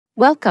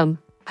Welcome,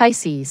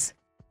 Pisces.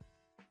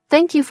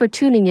 Thank you for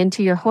tuning in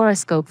to your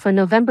horoscope for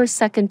November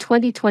 2nd,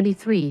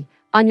 2023,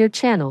 on your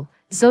channel,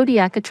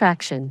 Zodiac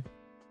Attraction.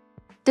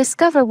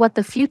 Discover what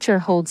the future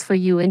holds for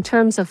you in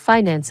terms of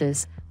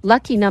finances,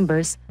 lucky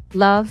numbers,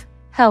 love,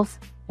 health,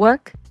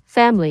 work,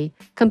 family,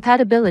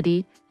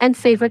 compatibility, and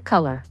favorite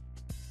color.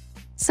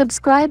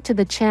 Subscribe to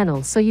the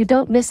channel so you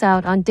don't miss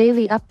out on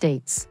daily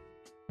updates.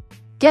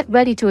 Get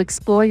ready to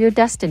explore your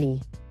destiny.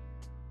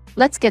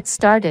 Let's get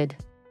started.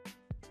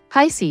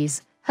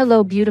 Pisces,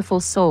 hello beautiful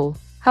soul,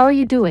 how are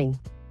you doing?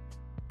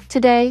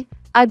 Today,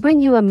 I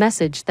bring you a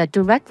message that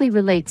directly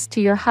relates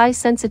to your high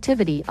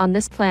sensitivity on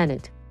this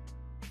planet.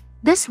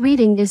 This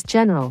reading is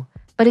general,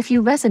 but if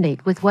you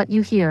resonate with what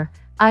you hear,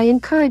 I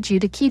encourage you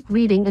to keep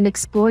reading and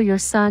explore your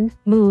sun,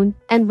 moon,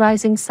 and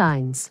rising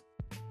signs.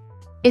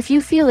 If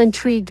you feel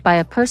intrigued by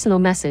a personal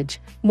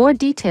message, more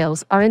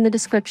details are in the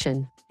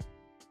description.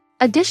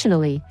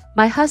 Additionally,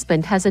 my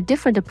husband has a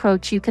different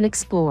approach you can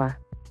explore.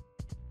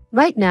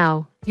 Right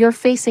now, you're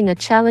facing a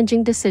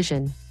challenging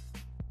decision.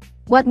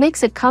 What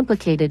makes it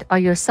complicated are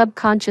your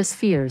subconscious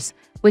fears,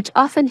 which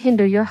often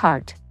hinder your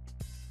heart.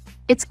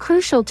 It's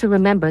crucial to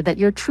remember that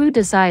your true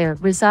desire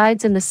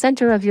resides in the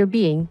center of your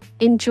being,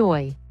 in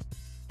joy.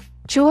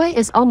 Joy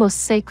is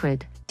almost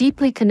sacred,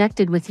 deeply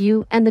connected with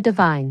you and the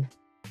divine.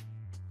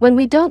 When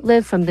we don't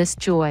live from this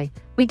joy,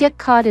 we get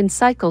caught in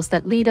cycles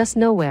that lead us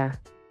nowhere.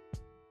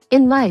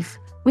 In life,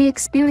 we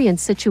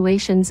experience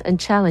situations and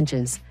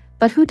challenges,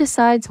 but who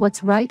decides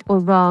what's right or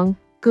wrong,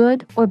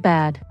 good or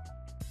bad?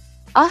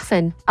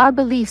 Often, our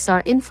beliefs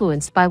are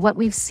influenced by what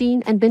we've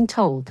seen and been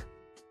told.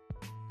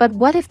 But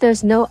what if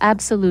there's no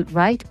absolute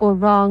right or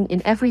wrong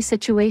in every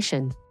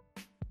situation?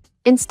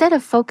 Instead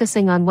of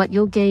focusing on what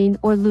you'll gain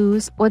or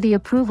lose or the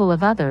approval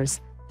of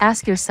others,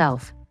 ask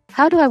yourself,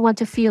 how do I want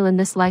to feel in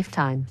this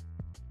lifetime?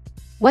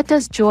 What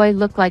does joy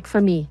look like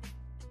for me?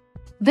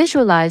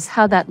 Visualize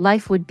how that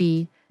life would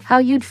be, how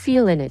you'd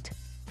feel in it.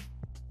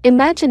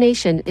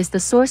 Imagination is the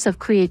source of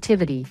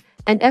creativity,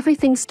 and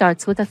everything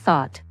starts with a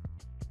thought.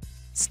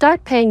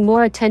 Start paying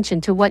more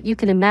attention to what you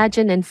can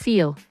imagine and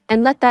feel,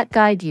 and let that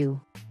guide you.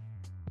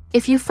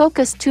 If you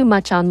focus too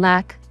much on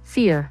lack,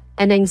 fear,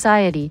 and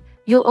anxiety,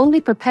 you'll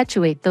only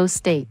perpetuate those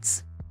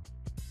states.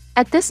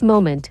 At this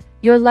moment,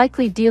 you're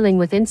likely dealing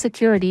with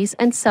insecurities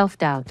and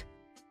self-doubt.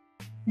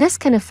 This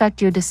can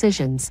affect your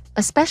decisions,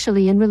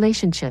 especially in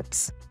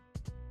relationships.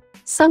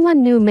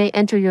 Someone new may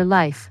enter your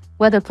life,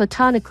 whether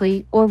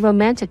platonically or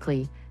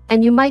romantically,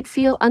 and you might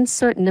feel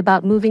uncertain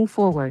about moving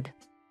forward.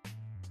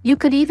 You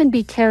could even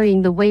be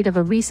carrying the weight of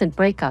a recent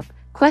breakup,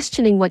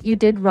 questioning what you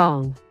did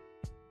wrong.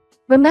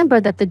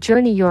 Remember that the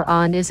journey you're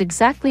on is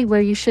exactly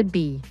where you should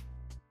be.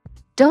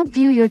 Don't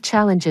view your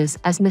challenges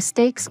as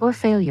mistakes or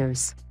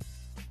failures.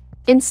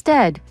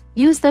 Instead,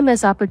 use them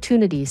as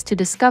opportunities to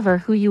discover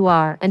who you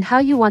are and how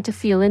you want to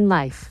feel in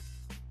life.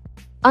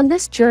 On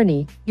this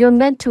journey, you're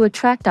meant to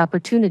attract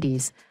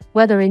opportunities,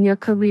 whether in your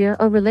career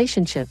or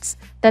relationships,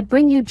 that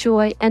bring you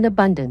joy and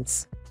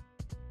abundance.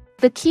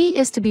 The key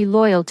is to be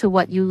loyal to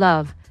what you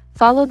love,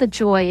 follow the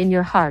joy in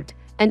your heart,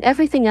 and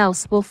everything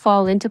else will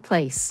fall into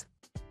place.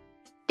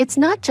 It's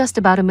not just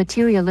about a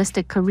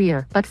materialistic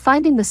career, but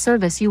finding the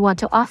service you want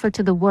to offer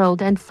to the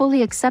world and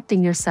fully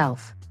accepting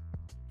yourself.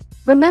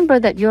 Remember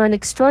that you're an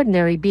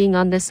extraordinary being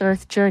on this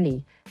earth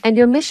journey, and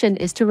your mission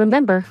is to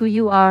remember who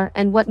you are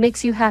and what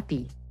makes you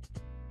happy.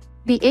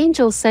 The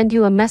angels send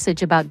you a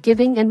message about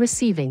giving and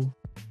receiving.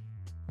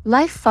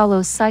 Life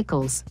follows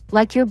cycles,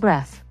 like your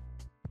breath.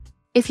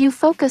 If you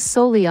focus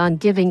solely on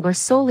giving or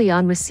solely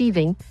on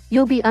receiving,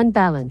 you'll be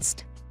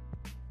unbalanced.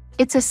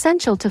 It's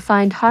essential to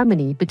find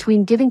harmony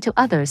between giving to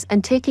others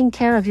and taking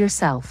care of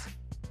yourself.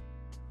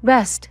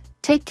 Rest,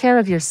 take care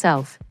of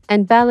yourself,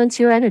 and balance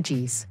your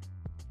energies.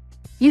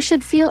 You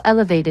should feel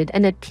elevated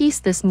and at peace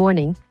this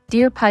morning,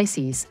 dear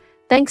Pisces,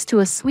 thanks to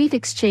a sweet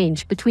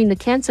exchange between the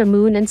Cancer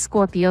Moon and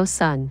Scorpio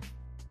Sun.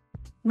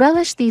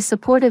 Relish these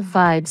supportive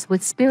vibes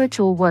with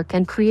spiritual work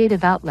and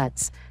creative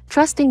outlets,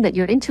 trusting that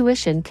your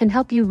intuition can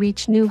help you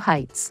reach new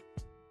heights.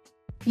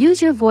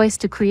 Use your voice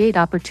to create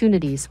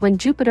opportunities when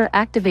Jupiter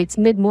activates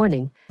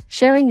mid-morning,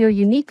 sharing your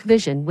unique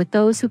vision with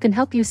those who can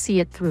help you see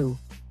it through.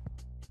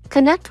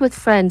 Connect with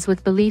friends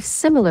with beliefs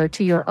similar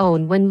to your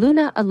own when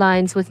Luna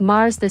aligns with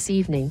Mars this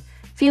evening,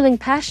 feeling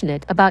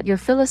passionate about your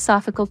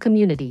philosophical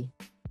community.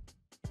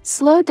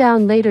 Slow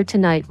down later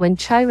tonight when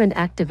Chiron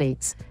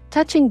activates,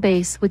 touching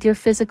base with your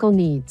physical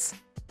needs.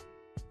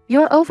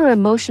 Your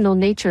over-emotional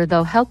nature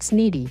though helps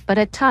needy but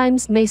at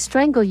times may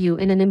strangle you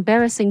in an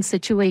embarrassing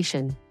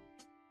situation.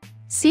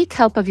 Seek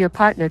help of your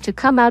partner to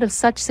come out of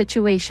such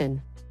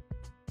situation.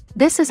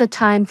 This is a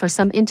time for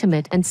some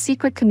intimate and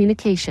secret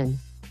communication.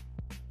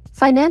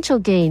 Financial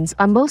gains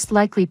are most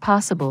likely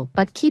possible,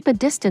 but keep a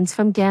distance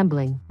from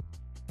gambling.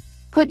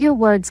 Put your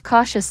words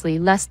cautiously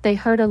lest they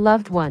hurt a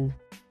loved one.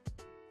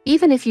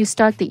 Even if you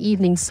start the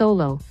evening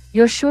solo,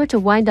 you're sure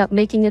to wind up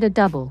making it a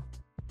double.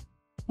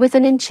 With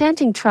an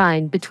enchanting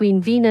trine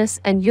between Venus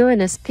and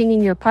Uranus pinging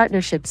your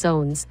partnership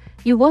zones,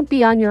 you won't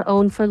be on your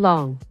own for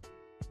long.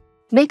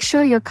 Make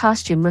sure your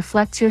costume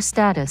reflects your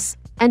status,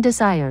 and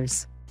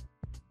desires.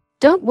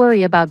 Don't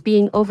worry about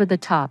being over the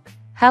top.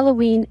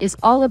 Halloween is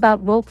all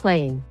about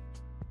role-playing.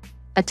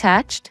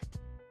 Attached?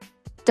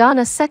 Don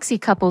a sexy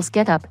couple's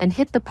get-up and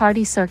hit the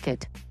party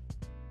circuit.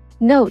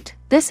 Note,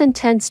 this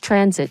intense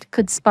transit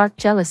could spark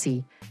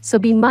jealousy, so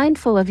be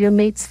mindful of your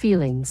mate's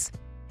feelings.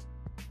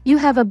 You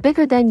have a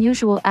bigger than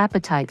usual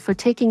appetite for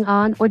taking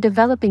on or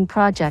developing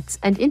projects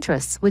and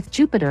interests with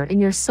Jupiter in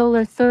your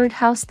solar third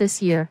house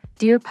this year,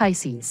 dear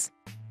Pisces.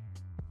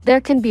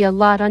 There can be a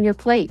lot on your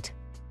plate.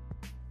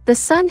 The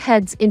Sun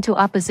heads into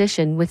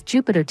opposition with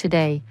Jupiter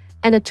today,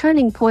 and a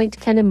turning point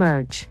can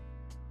emerge.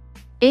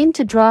 Aim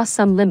to draw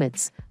some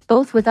limits,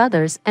 both with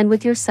others and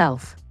with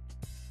yourself.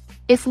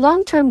 If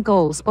long-term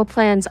goals or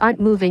plans aren't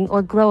moving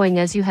or growing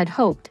as you had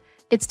hoped,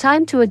 it's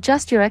time to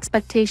adjust your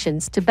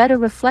expectations to better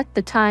reflect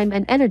the time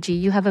and energy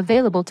you have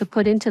available to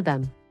put into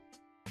them.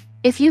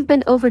 If you've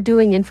been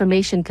overdoing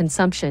information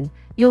consumption,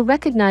 you'll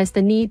recognize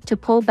the need to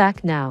pull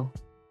back now.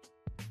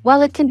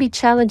 While it can be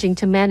challenging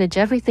to manage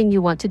everything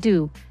you want to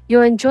do,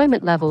 your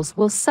enjoyment levels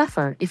will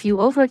suffer if you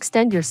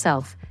overextend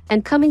yourself,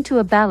 and coming to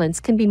a balance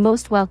can be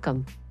most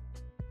welcome.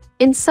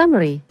 In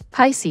summary,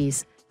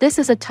 Pisces, this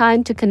is a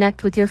time to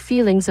connect with your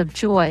feelings of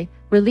joy,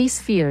 release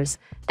fears,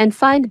 and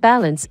find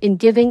balance in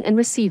giving and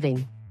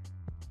receiving.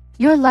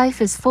 Your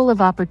life is full of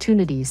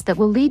opportunities that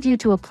will lead you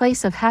to a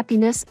place of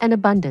happiness and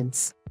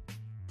abundance.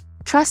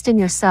 Trust in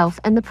yourself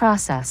and the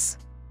process.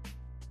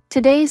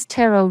 Today's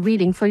tarot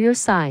reading for your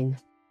sign.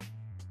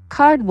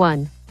 Card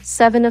 1,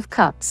 Seven of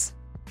Cups.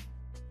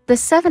 The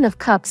Seven of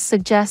Cups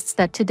suggests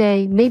that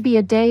today may be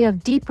a day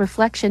of deep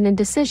reflection and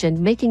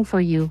decision-making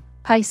for you,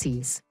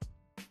 Pisces.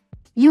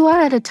 You are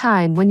at a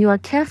time when you are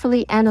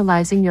carefully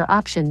analyzing your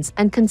options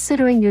and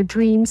considering your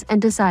dreams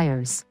and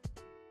desires.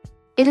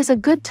 It is a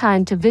good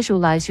time to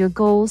visualize your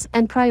goals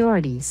and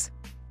priorities.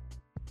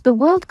 The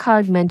World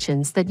card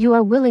mentions that you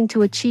are willing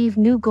to achieve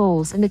new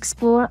goals and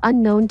explore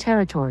unknown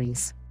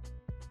territories.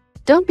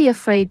 Don't be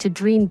afraid to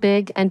dream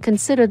big and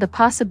consider the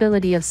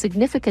possibility of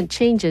significant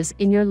changes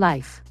in your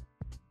life.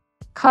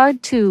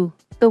 Card 2,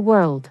 the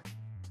World.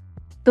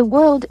 The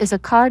World is a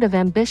card of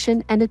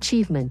ambition and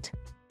achievement.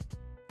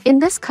 In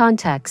this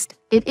context,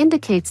 it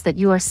indicates that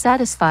you are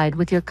satisfied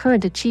with your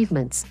current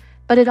achievements,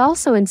 but it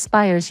also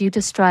inspires you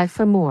to strive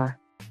for more.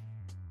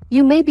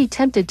 You may be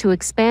tempted to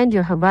expand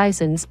your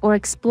horizons or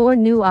explore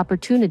new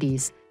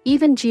opportunities,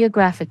 even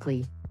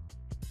geographically.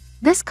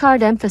 This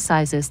card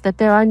emphasizes that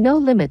there are no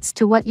limits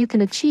to what you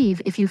can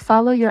achieve if you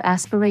follow your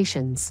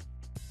aspirations.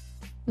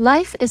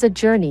 Life is a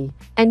journey,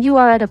 and you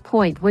are at a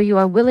point where you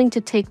are willing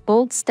to take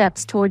bold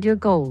steps toward your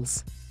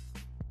goals.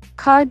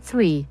 Card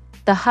 3,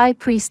 the High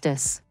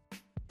Priestess.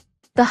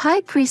 The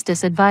High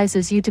Priestess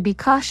advises you to be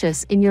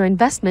cautious in your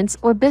investments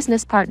or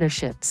business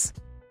partnerships.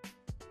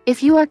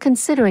 If you are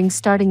considering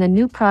starting a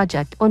new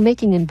project or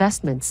making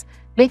investments,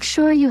 make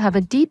sure you have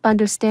a deep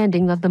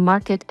understanding of the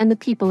market and the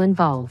people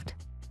involved.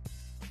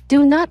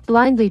 Do not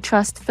blindly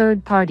trust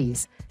third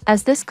parties,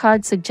 as this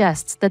card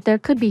suggests that there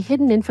could be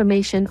hidden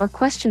information or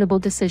questionable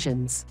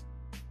decisions.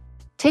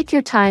 Take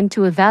your time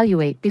to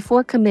evaluate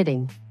before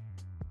committing.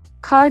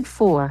 Card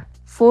 4,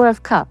 Four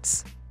of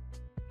Cups.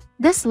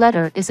 This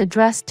letter is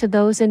addressed to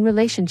those in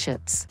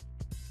relationships.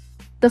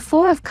 The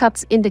Four of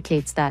Cups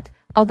indicates that,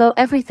 although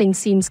everything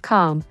seems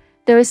calm,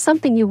 there is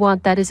something you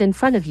want that is in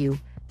front of you,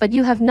 but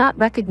you have not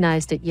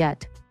recognized it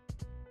yet.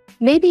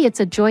 Maybe it's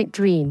a joint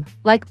dream,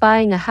 like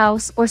buying a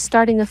house or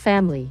starting a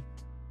family.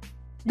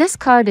 This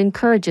card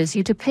encourages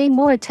you to pay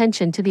more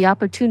attention to the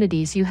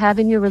opportunities you have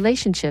in your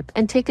relationship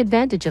and take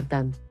advantage of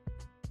them.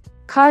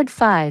 Card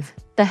 5,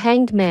 the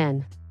Hanged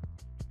Man.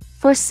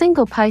 For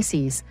single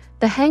Pisces,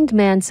 the Hanged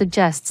Man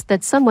suggests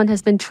that someone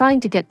has been trying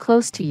to get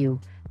close to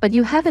you, but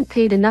you haven't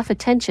paid enough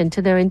attention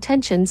to their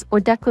intentions or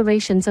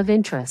declarations of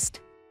interest.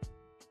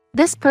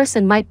 This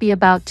person might be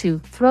about to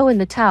throw in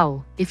the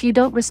towel if you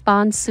don't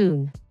respond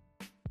soon.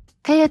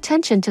 Pay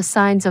attention to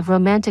signs of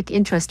romantic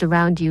interest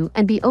around you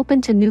and be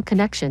open to new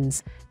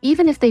connections,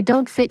 even if they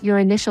don't fit your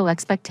initial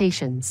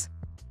expectations.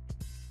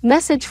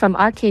 Message from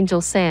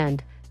Archangel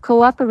Sand,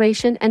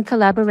 Cooperation and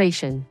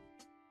Collaboration.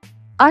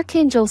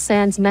 Archangel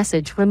Sand's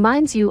message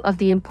reminds you of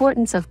the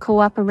importance of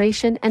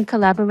cooperation and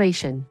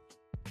collaboration.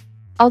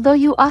 Although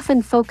you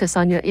often focus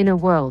on your inner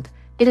world,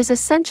 it is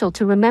essential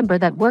to remember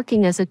that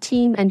working as a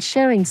team and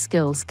sharing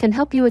skills can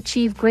help you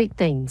achieve great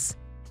things.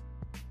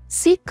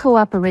 Seek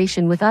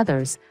cooperation with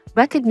others,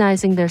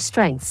 recognizing their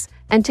strengths,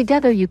 and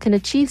together you can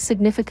achieve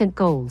significant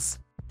goals.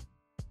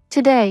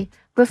 Today,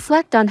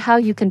 reflect on how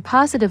you can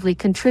positively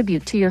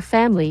contribute to your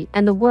family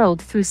and the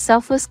world through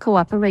selfless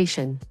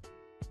cooperation.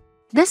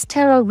 This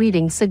tarot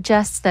reading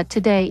suggests that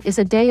today is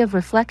a day of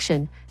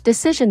reflection,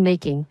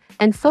 decision-making,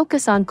 and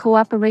focus on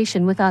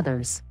cooperation with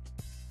others.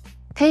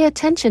 Pay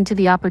attention to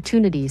the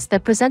opportunities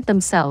that present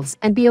themselves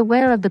and be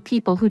aware of the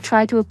people who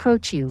try to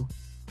approach you.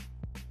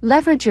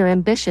 Leverage your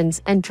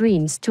ambitions and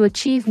dreams to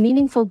achieve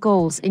meaningful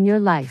goals in your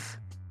life.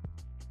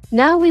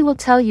 Now we will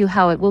tell you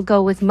how it will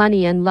go with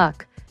money and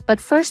luck, but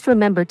first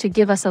remember to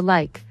give us a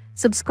like,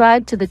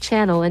 subscribe to the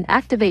channel and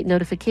activate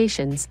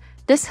notifications,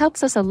 This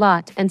helps us a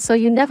lot, and so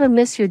you never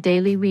miss your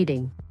daily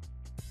reading.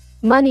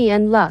 Money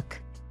and luck.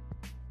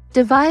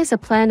 Devise a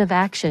plan of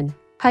action,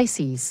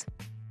 Pisces.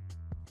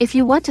 If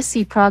you want to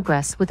see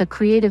progress with a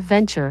creative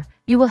venture,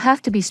 you will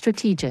have to be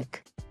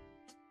strategic.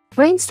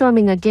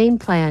 Brainstorming a game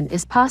plan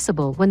is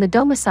possible when the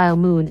domicile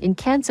moon in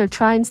Cancer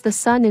trines the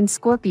Sun in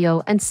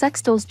Scorpio and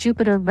sextiles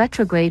Jupiter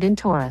retrograde in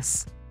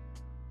Taurus.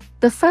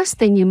 The first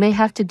thing you may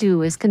have to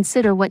do is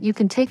consider what you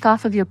can take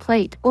off of your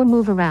plate or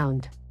move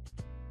around.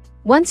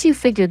 Once you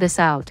figure this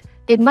out,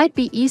 it might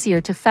be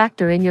easier to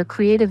factor in your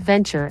creative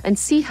venture and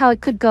see how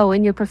it could go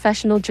in your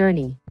professional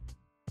journey.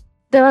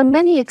 There are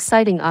many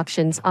exciting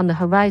options on the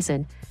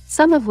horizon,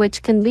 some of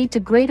which can lead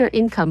to greater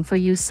income for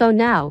you, so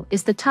now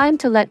is the time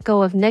to let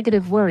go of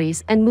negative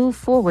worries and move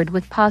forward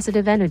with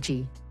positive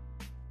energy.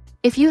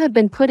 If you have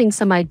been putting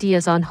some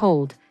ideas on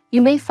hold,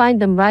 you may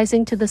find them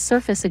rising to the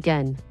surface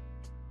again.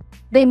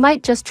 They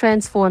might just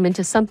transform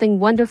into something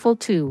wonderful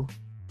too.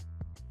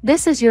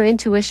 This is your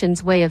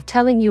intuition's way of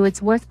telling you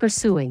it's worth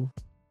pursuing.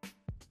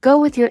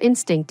 Go with your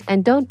instinct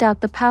and don't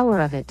doubt the power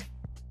of it.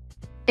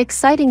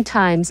 Exciting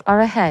times are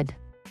ahead.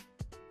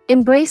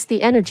 Embrace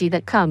the energy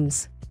that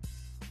comes.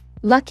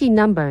 Lucky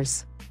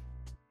numbers.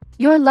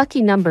 Your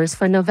lucky numbers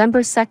for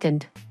November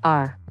 2nd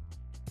are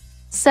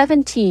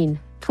 17,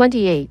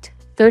 28,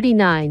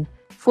 39,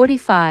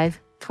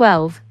 45,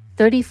 12,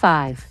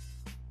 35.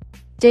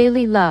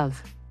 Daily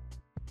love.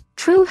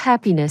 True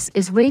happiness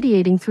is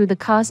radiating through the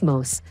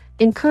cosmos,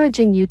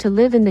 encouraging you to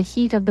live in the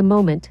heat of the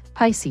moment,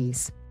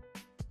 Pisces.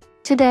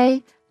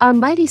 Today, our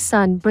mighty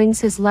sun brings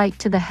his light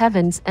to the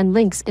heavens and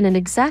links in an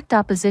exact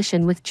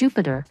opposition with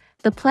Jupiter,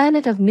 the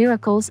planet of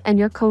miracles and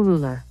your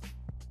co-ruler.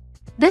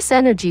 This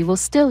energy will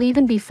still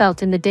even be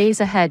felt in the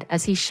days ahead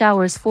as he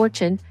showers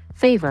fortune,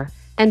 favor,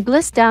 and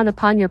bliss down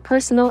upon your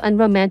personal and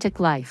romantic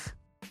life.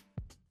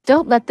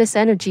 Don't let this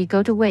energy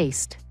go to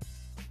waste.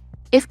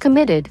 If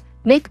committed,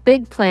 make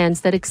big plans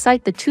that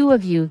excite the two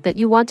of you that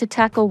you want to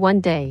tackle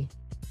one day.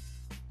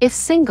 If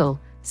single,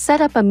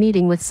 set up a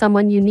meeting with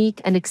someone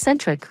unique and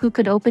eccentric who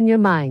could open your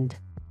mind.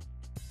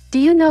 Do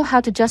you know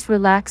how to just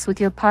relax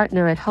with your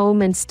partner at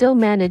home and still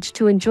manage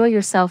to enjoy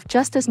yourself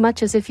just as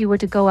much as if you were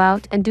to go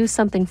out and do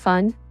something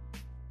fun?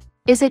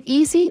 Is it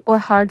easy or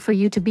hard for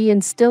you to be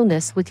in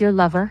stillness with your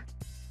lover?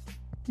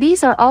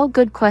 These are all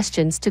good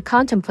questions to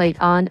contemplate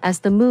on as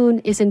the moon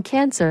is in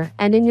Cancer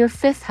and in your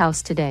 5th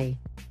house today.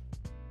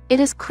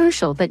 It is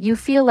crucial that you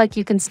feel like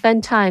you can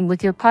spend time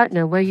with your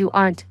partner where you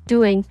aren't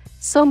doing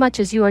so much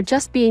as you are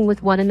just being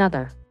with one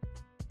another.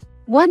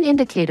 One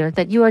indicator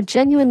that you are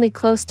genuinely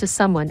close to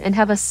someone and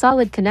have a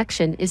solid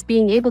connection is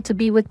being able to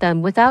be with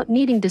them without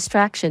needing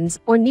distractions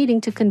or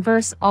needing to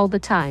converse all the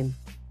time.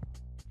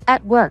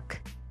 At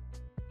work.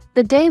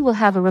 The day will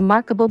have a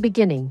remarkable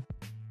beginning.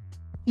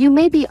 You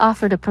may be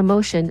offered a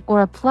promotion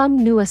or a plum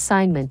new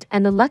assignment,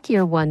 and the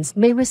luckier ones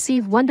may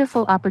receive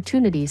wonderful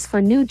opportunities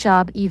for new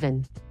job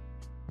even.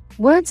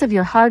 Words of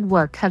your hard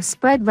work have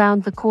spread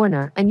round the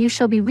corner and you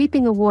shall be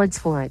reaping awards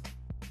for it.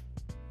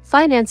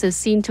 Finances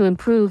seem to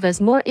improve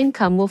as more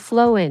income will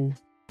flow in.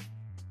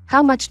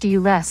 How much do you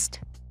rest?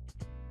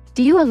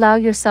 Do you allow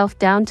yourself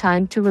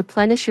downtime to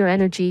replenish your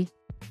energy?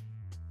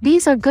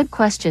 These are good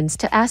questions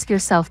to ask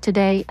yourself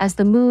today as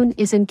the moon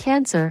is in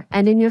Cancer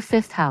and in your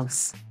 5th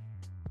house.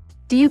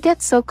 Do you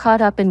get so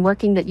caught up in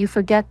working that you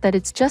forget that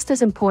it's just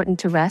as important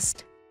to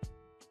rest?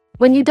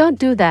 When you don't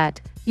do that,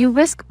 you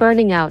risk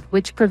burning out,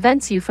 which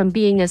prevents you from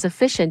being as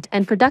efficient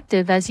and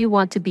productive as you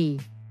want to be.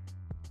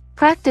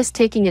 Practice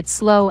taking it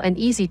slow and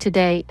easy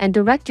today and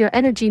direct your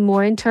energy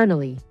more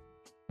internally.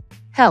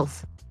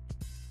 Health.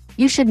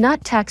 You should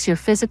not tax your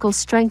physical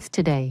strength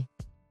today.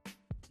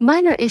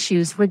 Minor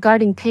issues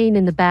regarding pain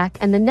in the back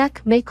and the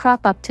neck may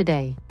crop up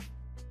today.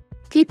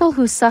 People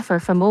who suffer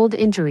from old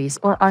injuries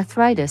or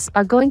arthritis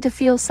are going to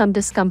feel some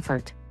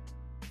discomfort.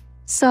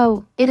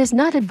 So, it is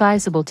not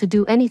advisable to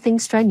do anything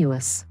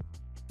strenuous.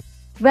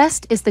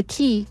 Rest is the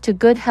key to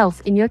good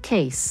health in your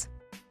case.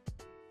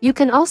 You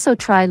can also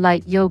try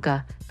light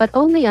yoga, but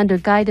only under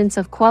guidance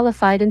of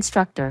qualified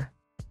instructor.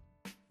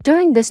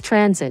 During this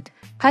transit,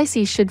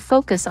 Pisces should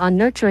focus on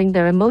nurturing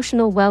their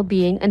emotional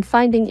well-being and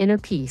finding inner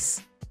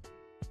peace.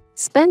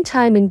 Spend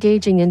time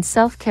engaging in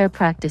self-care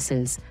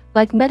practices,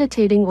 like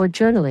meditating or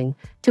journaling,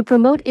 to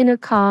promote inner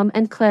calm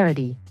and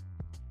clarity.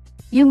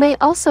 You may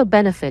also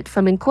benefit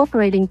from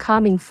incorporating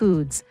calming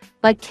foods,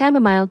 like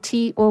chamomile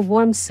tea or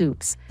warm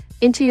soups,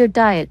 into your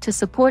diet to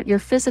support your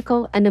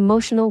physical and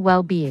emotional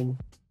well-being.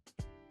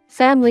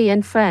 Family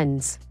and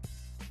friends.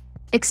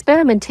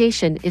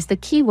 Experimentation is the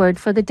key word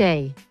for the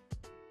day.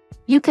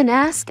 You can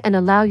ask and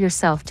allow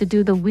yourself to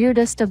do the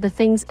weirdest of the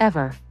things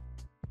ever.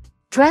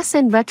 Dress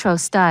in retro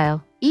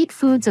style, eat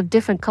foods of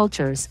different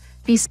cultures,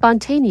 be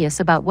spontaneous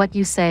about what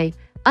you say,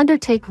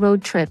 undertake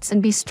road trips,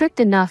 and be strict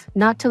enough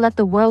not to let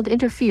the world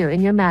interfere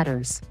in your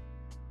matters.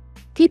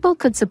 People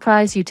could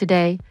surprise you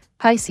today,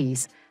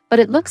 Pisces, but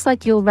it looks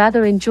like you'll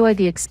rather enjoy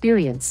the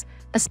experience,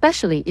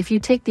 especially if you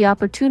take the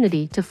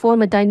opportunity to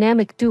form a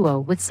dynamic duo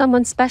with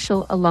someone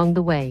special along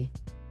the way.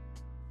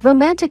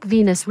 Romantic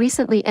Venus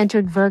recently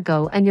entered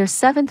Virgo and your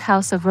 7th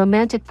house of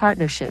romantic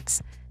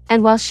partnerships,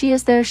 and while she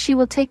is there, she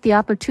will take the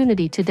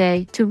opportunity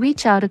today to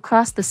reach out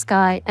across the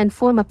sky and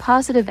form a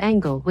positive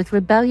angle with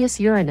rebellious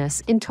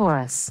Uranus in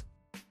Taurus.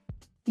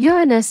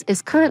 Uranus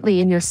is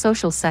currently in your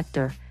social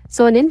sector,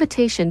 so an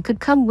invitation could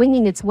come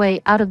winging its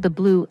way out of the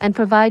blue and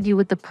provide you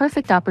with the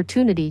perfect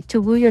opportunity to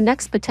woo your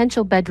next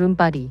potential bedroom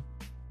buddy.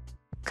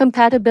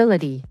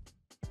 Compatibility.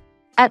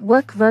 At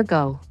work,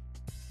 Virgo.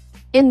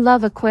 In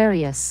love,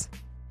 Aquarius.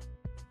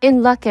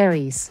 In luck,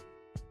 Aries.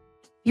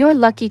 Your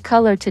lucky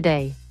color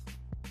today: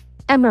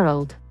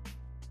 emerald.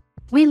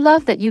 We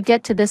love that you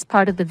get to this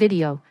part of the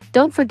video.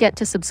 Don't forget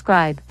to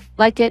subscribe,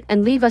 like it,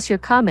 and leave us your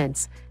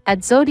comments.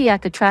 At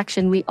Zodiac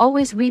Attraction, we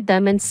always read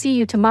them, and see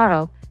you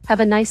tomorrow. Have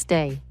a nice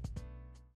day.